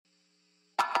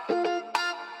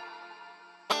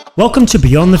Welcome to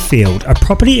Beyond the Field, a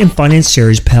property and finance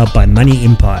series powered by Money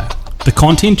Empire. The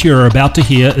content you are about to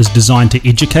hear is designed to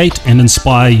educate and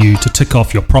inspire you to tick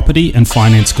off your property and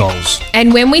finance goals.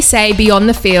 And when we say beyond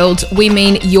the field, we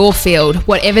mean your field,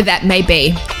 whatever that may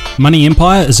be. Money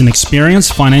Empire is an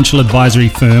experienced financial advisory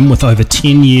firm with over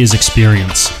 10 years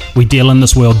experience. We deal in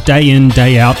this world day in,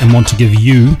 day out, and want to give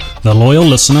you, the loyal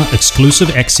listener,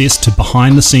 exclusive access to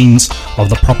behind the scenes of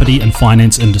the property and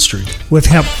finance industry. We've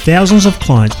helped thousands of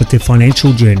clients with their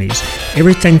financial journeys,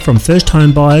 everything from first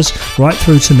home buyers right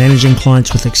through to managing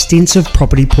clients with extensive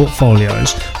property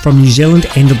portfolios from New Zealand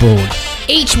and abroad.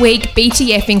 Each week,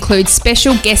 BTF includes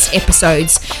special guest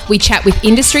episodes. We chat with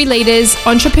industry leaders,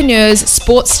 entrepreneurs,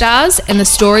 sports stars, and the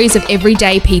stories of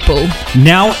everyday people.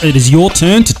 Now it is your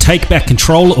turn to take back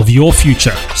control of your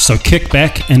future, so kick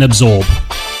back and absorb.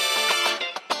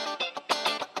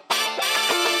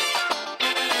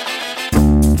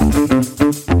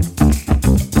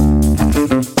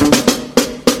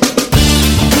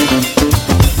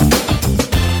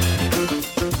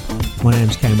 My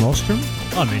name's Kane Wallstrom.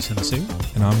 I'm Ethan Singh.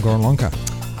 And I'm Goran Lonka.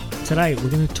 Today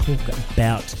we're going to talk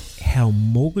about how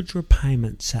mortgage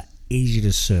repayments are easy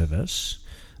to service,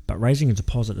 but raising a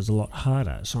deposit is a lot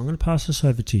harder. So I'm going to pass this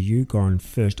over to you, Goran,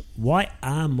 first. Why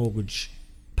are mortgage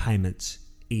payments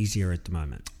easier at the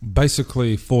moment?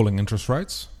 Basically, falling interest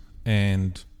rates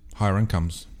and higher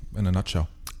incomes in a nutshell.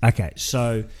 Okay,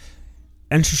 so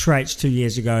interest rates 2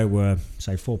 years ago were,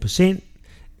 say, 4%.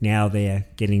 Now they're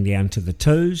getting down to the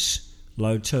twos.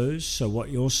 Low twos. So what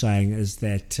you're saying is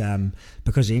that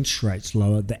because the interest rate's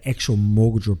lower, the actual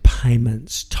mortgage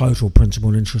repayments, total principal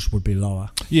and interest would be lower.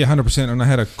 Yeah, 100%. And I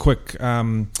had a quick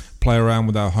play around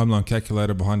with our home loan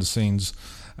calculator behind the scenes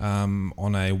on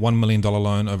a $1 million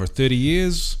loan over 30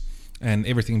 years, and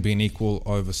everything being equal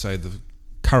over, say, the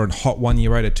current hot 1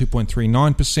 year rate at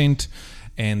 2.39%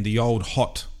 and the old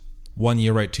hot 1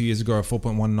 year rate 2 years ago at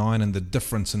 4.19, and the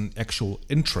difference in actual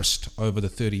interest over the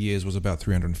 30 years was about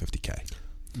 $350K.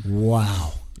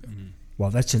 Wow. Well,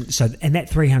 and that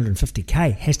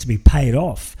 $350K has to be paid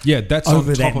off. Yeah, that's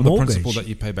over on top of the mortgage. principal that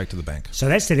you pay back to the bank. So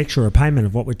that's that extra repayment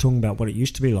of what we're talking about, what it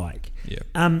used to be like.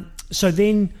 Yeah. So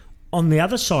then on the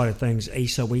other side of things,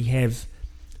 Issa, we have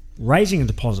raising a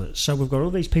deposit. So we've got all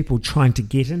these people trying to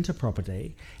get into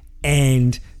property,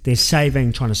 and they're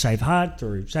trying to save hard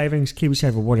through savings,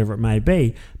 KiwiSaver, whatever it may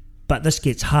be. But this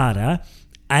gets harder,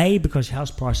 A, because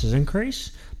house prices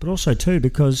increase, but also, too,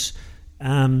 because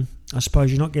I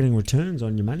suppose you're not getting returns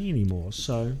on your money anymore.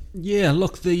 So Yeah,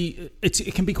 look,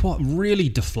 it can be quite really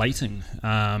deflating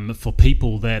for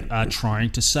people that are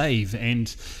trying to save.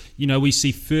 And, you know, we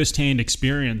see first-hand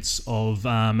experience of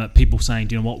people saying,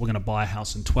 you know what, we're going to buy a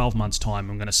house in 12 months' time.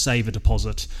 I'm going to save a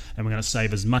deposit and we're going to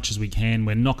save as much as we can.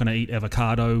 We're not going to eat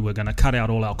avocado. We're going to cut out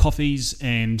all our coffees.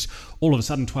 And all of a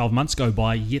sudden 12 months go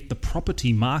by, yet the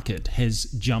property market has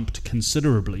jumped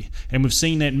considerably. And we've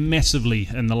seen that massively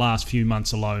in the last few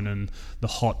months alone in the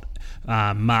hot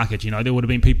market. You know, there would have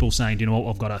been people saying, you know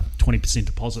what, I've got a 20%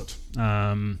 deposit.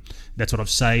 That's what I've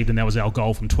saved, and that was our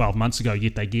goal from 12 months ago,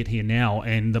 yet they get here now,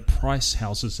 and the price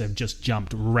houses have just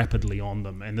jumped rapidly on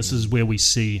them. And this is where we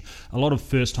see a lot of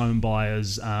first home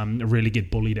buyers really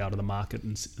get bullied out of the market,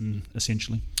 and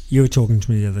essentially. you were talking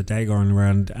to me the other day, going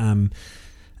around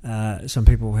some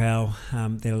people how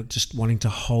they're just wanting to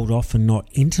hold off and not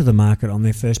enter the market on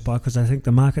their first buy because they think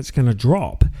the market's going to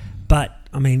drop. But,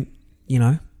 I mean, you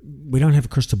know, we don't have a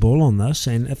crystal ball on this,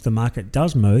 and if the market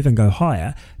does move and go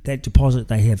higher, that deposit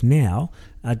they have now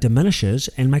diminishes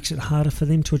and makes it harder for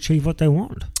them to achieve what they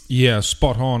want. Yeah,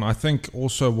 spot on. I think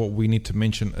also what we need to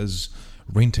mention is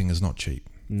renting is not cheap.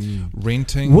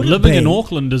 Renting, living in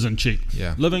Auckland isn't cheap.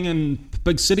 Yeah, living in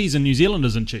big cities in New Zealand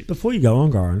isn't cheap. Before you go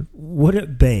on, Goran, would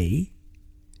it be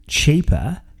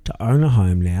cheaper to own a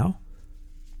home now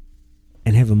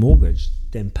and have a mortgage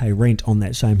than pay rent on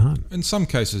that same home? in some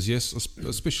cases, yes,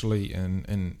 especially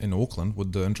in Auckland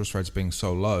with the interest rates being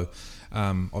so low.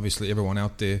 Obviously, everyone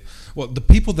out there, well, the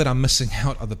people that are missing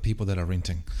out are the people that are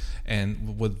renting.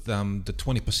 And with the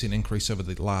 20% increase over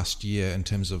the last year in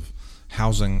terms of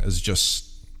housing is just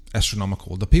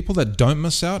astronomical. The people that don't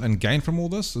miss out and gain from all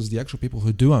this is the actual people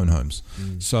who do own homes.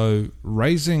 So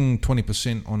raising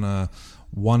 20% on a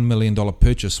 $1 million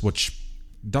purchase, which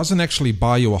doesn't actually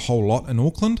buy you a whole lot in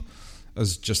Auckland,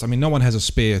 is just, I mean, no one has a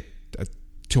spare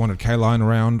 200k lying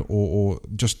around, or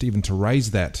just even to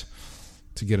raise that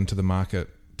to get into the market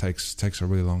takes a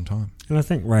really long time. And I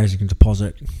think raising a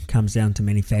deposit comes down to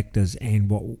many factors, and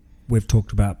what we've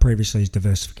talked about previously is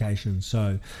diversification.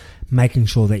 So making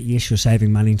sure that, yes, you're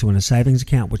saving money into a savings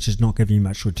account, which is not giving you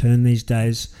much return these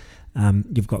days,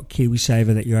 You've got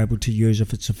KiwiSaver that you're able to use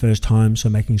if it's the first time, so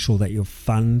making sure that your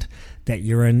fund that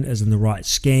you're in is in the right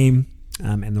scheme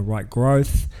and the right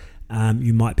growth.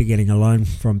 You might be getting a loan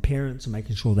from parents and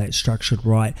making sure that's structured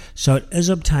right. So it is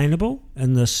obtainable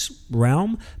in this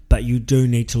realm, but you do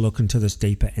need to look into this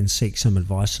deeper and seek some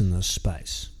advice in this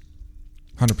space.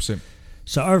 100%.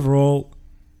 So overall,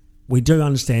 we do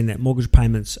understand that mortgage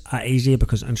payments are easier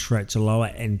because interest rates are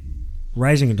lower, and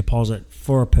raising a deposit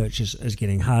for a purchase is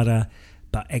getting harder,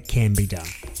 but it can be done.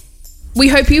 We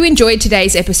hope you enjoyed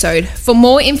today's episode. For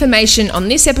more information on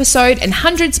this episode and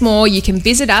hundreds more, you can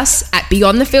visit us at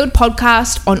Beyond the Field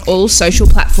Podcast on all social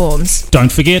platforms.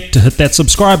 Don't forget to hit that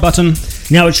subscribe button.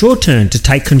 Now it's your turn to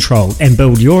take control and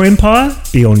build your empire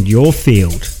beyond your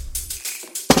field.